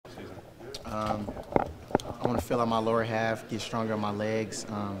I want to fill out my lower half, get stronger on my legs,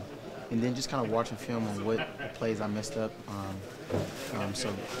 and then just kind of watching film on what plays I messed up. So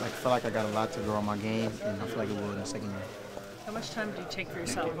I feel like I got a lot to grow on my game, and I feel like it will in the second year. How much time do you take for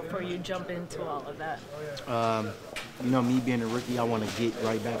yourself before you jump into all of that? Me being a rookie, I want to get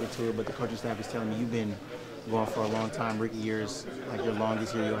right back into it, but the coaching staff is telling me you've been going for a long time. Rookie years, like your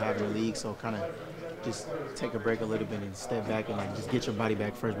longest year you'll have in the league, so kind of just take a break a little bit and step back and like just get your body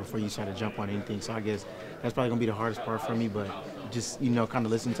back first before you try to jump on anything. So I guess that's probably gonna be the hardest part for me, but just kind of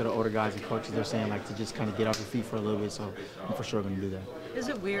listen to the older guys and coaches. They're saying like to just kind of get off your feet for a little bit. So I'm for sure gonna do that. Is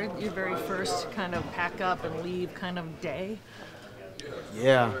it weird your very first kind of pack up and leave kind of day?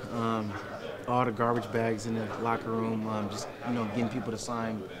 Yeah, all the garbage bags in the locker room, just getting people to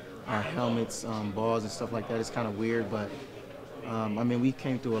sign helmets, balls and stuff like that. It's kind of weird, but we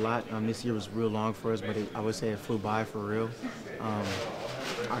came through a lot. This year was real long for us, but I would say it flew by for real.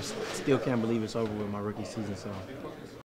 I still can't believe it's over with my rookie season. So